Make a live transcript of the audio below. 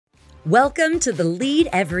Welcome to the Lead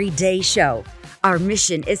Every Day show. Our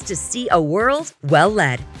mission is to see a world well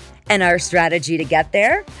led. And our strategy to get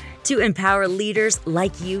there? To empower leaders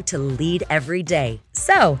like you to lead every day.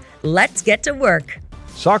 So let's get to work.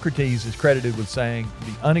 Socrates is credited with saying,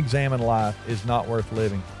 "The unexamined life is not worth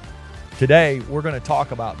living." Today, we're going to talk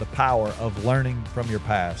about the power of learning from your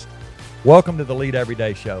past. Welcome to the Lead Every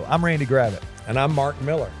Day show. I'm Randy Gravitt. And I'm Mark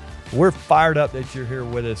Miller. We're fired up that you're here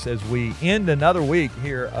with us as we end another week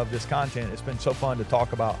here of this content. It's been so fun to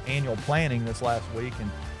talk about annual planning this last week, and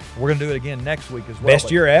we're going to do it again next week as well.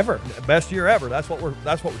 Best year ever. Best year ever. That's what we're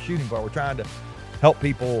shooting for. We're trying to help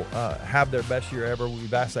people have their best year ever.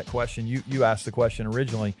 We've asked that question. You asked the question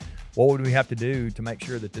originally. What would we have to do to make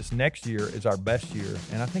sure that this next year is our best year?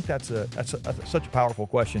 And I think that's such a powerful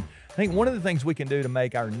question. I think one of the things we can do to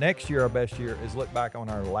make our next year our best year is look back on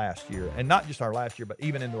our last year, and not just our last year, but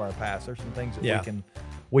even into our past. There's some things that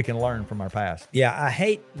we can learn from our past. Yeah, I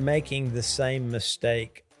hate making the same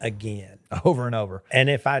mistake again, over and over. And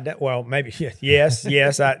if I do, well, maybe yes,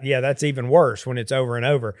 that's even worse when it's over and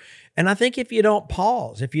over. And I think if you don't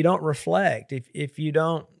pause, if you don't reflect, if you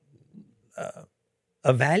don't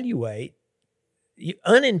evaluate, you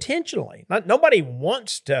unintentionally. Nobody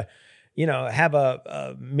wants to, have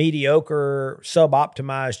a mediocre,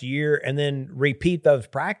 suboptimized year and then repeat those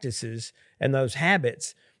practices and those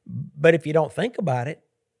habits. But if you don't think about it,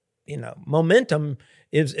 momentum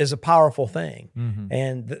is a powerful thing. Mm-hmm.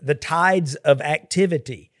 And the tides of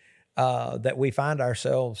activity that we find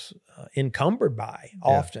ourselves encumbered by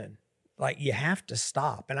often, like you have to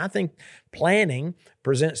stop. And I think planning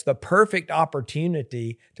presents the perfect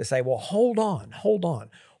opportunity to say, well, hold on.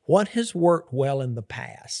 What has worked well in the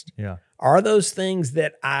past? Yeah. Are those things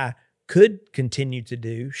that I could continue to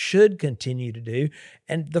do, should continue to do?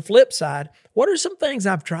 And the flip side, what are some things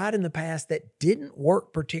I've tried in the past that didn't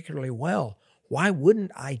work particularly well? Why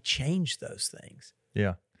wouldn't I change those things?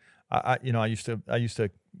 Yeah. I used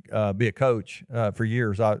to be a coach for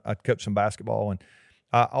years. I coached some basketball, and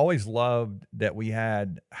I always loved that we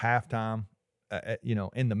had halftime,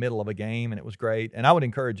 in the middle of a game, and it was great. And I would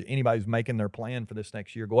encourage anybody who's making their plan for this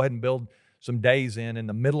next year, go ahead and build some days in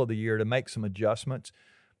the middle of the year to make some adjustments.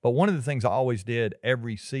 But one of the things I always did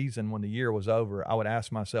every season when the year was over, I would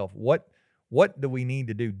ask myself, what do we need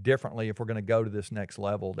to do differently if we're going to go to this next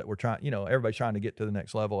level that we're trying, everybody's trying to get to the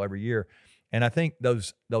next level every year. And I think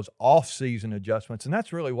those off-season adjustments, and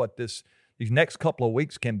that's really what these next couple of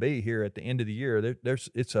weeks can be here at the end of the year.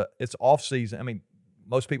 It's off-season. I mean,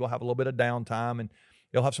 most people have a little bit of downtime, and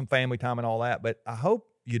you'll have some family time and all that. But I hope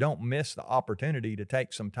you don't miss the opportunity to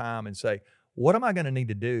take some time and say, what am I going to need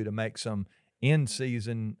to do to make some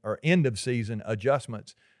in-season or end-of-season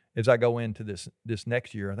adjustments as I go into this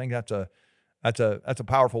next year? I think that's a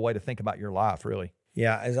powerful way to think about your life, really.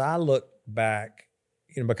 Yeah, as I look back,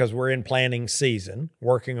 because we're in planning season,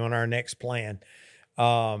 working on our next plan,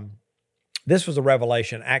 this was a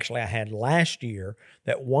revelation actually I had last year,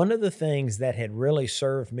 that one of the things that had really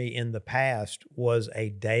served me in the past was a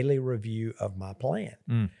daily review of my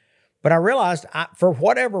plan. But I realized for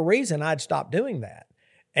whatever reason, I'd stopped doing that.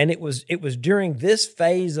 And it was during this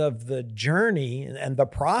phase of the journey and the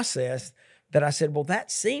process that I said, well,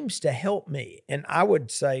 that seems to help me. And I would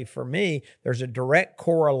say for me, there's a direct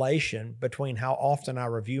correlation between how often I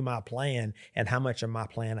review my plan and how much of my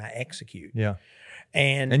plan I execute. Yeah.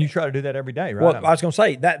 And you try to do that every day, right? Well, I was going to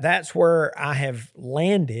say that's where I have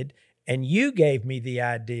landed. And you gave me the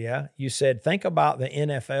idea. You said, think about the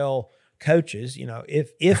NFL coaches.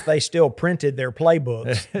 If they still printed their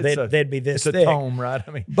playbooks, they'd be this thick. It's a tome, right?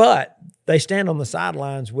 I mean, but they stand on the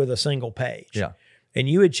sidelines with a single page. Yeah. And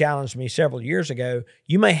you had challenged me several years ago.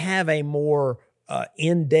 You may have a more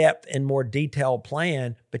in-depth and more detailed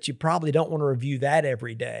plan, but you probably don't want to review that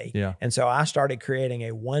every day. Yeah. And so I started creating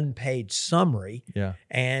a one-page summary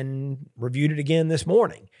and reviewed it again this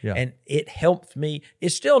morning. Yeah. And it helped me.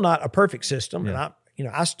 It's still not a perfect system. Yeah. And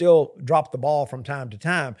I still drop the ball from time to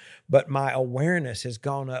time, but my awareness has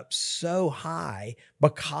gone up so high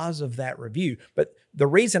because of that review. But the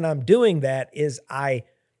reason I'm doing that is I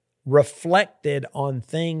reflected on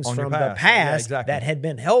things from the past that had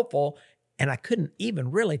been helpful, and I couldn't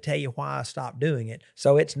even really tell you why I stopped doing it.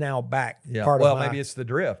 So it's now back. Well, maybe it's the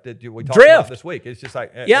drift that we talked about this week. It's just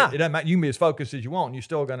like, it doesn't matter. You can be as focused as you want. You're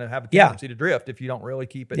still going to have a tendency to drift if you don't really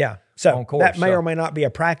keep it on course. That may or may not be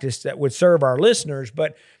a practice that would serve our listeners,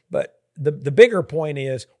 but the bigger point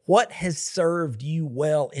is, what has served you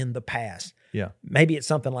well in the past? Yeah. Maybe it's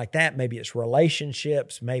something like that. Maybe it's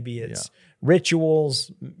relationships. Maybe it's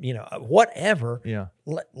rituals, whatever. Yeah.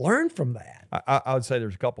 Learn from that. I would say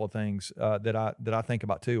there's a couple of things that I think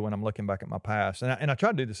about too when I'm looking back at my past. And I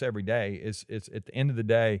try to do this every day. It's at the end of the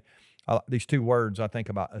day, these two words I think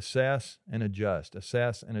about: assess and adjust.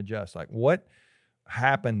 Assess and adjust. Like, what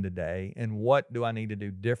happened today and what do I need to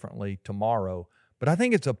do differently tomorrow? But I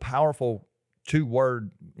think it's a powerful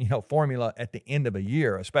 2-word, formula at the end of a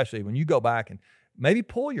year, especially when you go back and maybe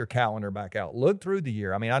pull your calendar back out, look through the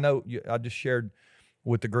year. I mean, I know I just shared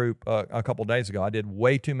with the group a couple of days ago, I did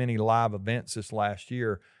way too many live events this last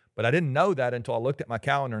year, but I didn't know that until I looked at my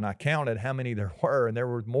calendar and I counted how many there were. And there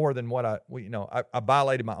were more than what I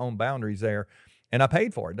violated my own boundaries there, and I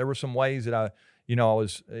paid for it. There were some ways that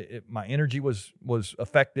my energy was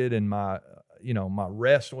affected, and my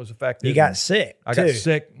rest was affected. You got sick. I got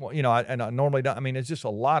sick. And I normally don't. I mean, it's just a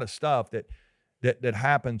lot of stuff that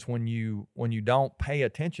happens when you don't pay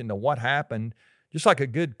attention to what happened. Just like a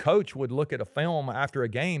good coach would look at a film after a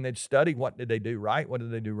game, they'd study what did they do right, what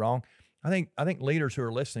did they do wrong. I think leaders who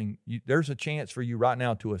are listening, there's a chance for you right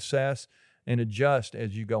now to assess and adjust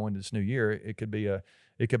as you go into this new year. It could be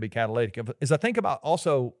catalytic. As I think about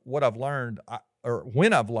also what I've learned, or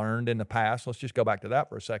when I've learned in the past, let's just go back to that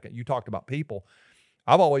for a second. You talked about people.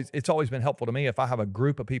 It's always been helpful to me if I have a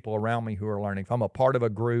group of people around me who are learning. If I'm a part of a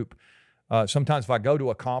group, sometimes if I go to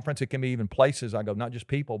a conference, it can be even places I go, not just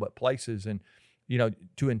people, but places. And,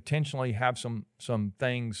 to intentionally have some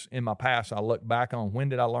things in my past I look back on, when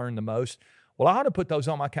did I learn the most? Well, I ought to put those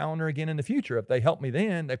on my calendar again in the future. If they help me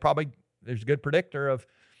then, there's a good predictor of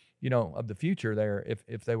the future there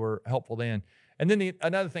if they were helpful then. And then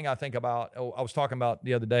another thing I think about, I was talking about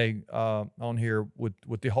the other day on here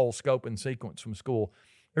with the whole scope and sequence from school.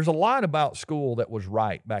 There's a lot about school that was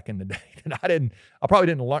right back in the day that I probably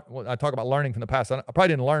didn't learn. I talk about learning from the past. I probably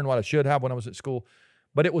didn't learn what I should have when I was at school,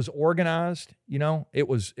 but it was organized. It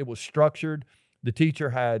was structured. The teacher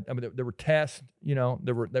had, there were tests,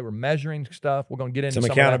 they were measuring stuff. We're going to get into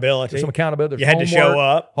some accountability. Some accountability. You had to show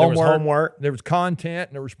up. There was homework. There was content,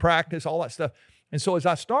 and there was practice, all that stuff. And so as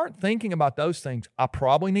I start thinking about those things, I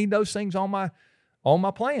probably need those things on my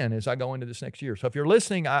plan as I go into this next year. So if you're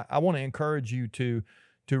listening, I want to encourage you to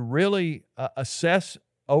really assess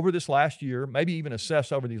over this last year, maybe even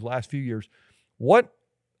assess over these last few years, what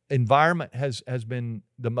environment has been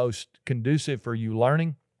the most conducive for you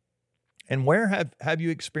learning, and where have you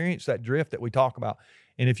experienced that drift that we talk about.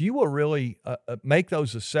 And if you will really make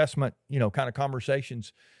those assessment, kind of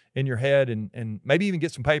conversations in your head, and maybe even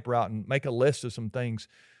get some paper out and make a list of some things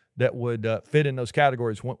that would fit in those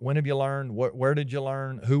categories. When have you learned? Where did you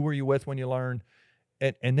learn? Who were you with when you learned?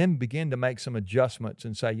 And then begin to make some adjustments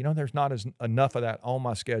and say, there's not enough of that on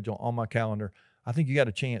my schedule, on my calendar. I think you got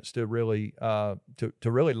a chance to really to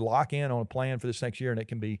really lock in on a plan for this next year, and it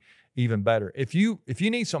can be even better. If you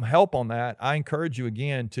need some help on that, I encourage you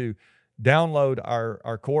again to download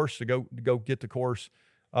our course, to go get the course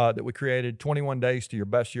that we created, 21 Days to Your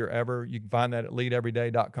Best Year Ever. You can find that at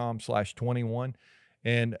leadeveryday.com/21.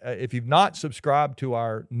 And if you've not subscribed to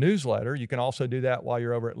our newsletter, you can also do that while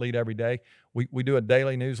you're over at Lead Every Day. We do a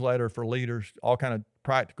daily newsletter for leaders, all kind of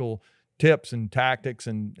practical tips and tactics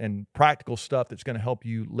and practical stuff that's going to help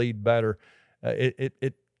you lead better.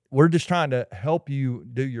 We're just trying to help you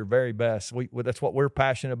do your very best. That's what we're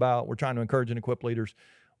passionate about. We're trying to encourage and equip leaders.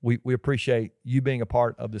 We appreciate you being a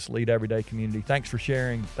part of this Lead Everyday community. Thanks for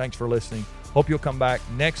sharing. Thanks for listening. Hope you'll come back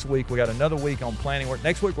next week. We got another week on planning work.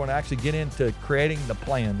 Next week, we're going to actually get into creating the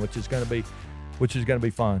plan, which is going to be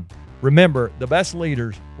fun. Remember, the best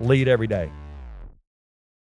leaders lead every day.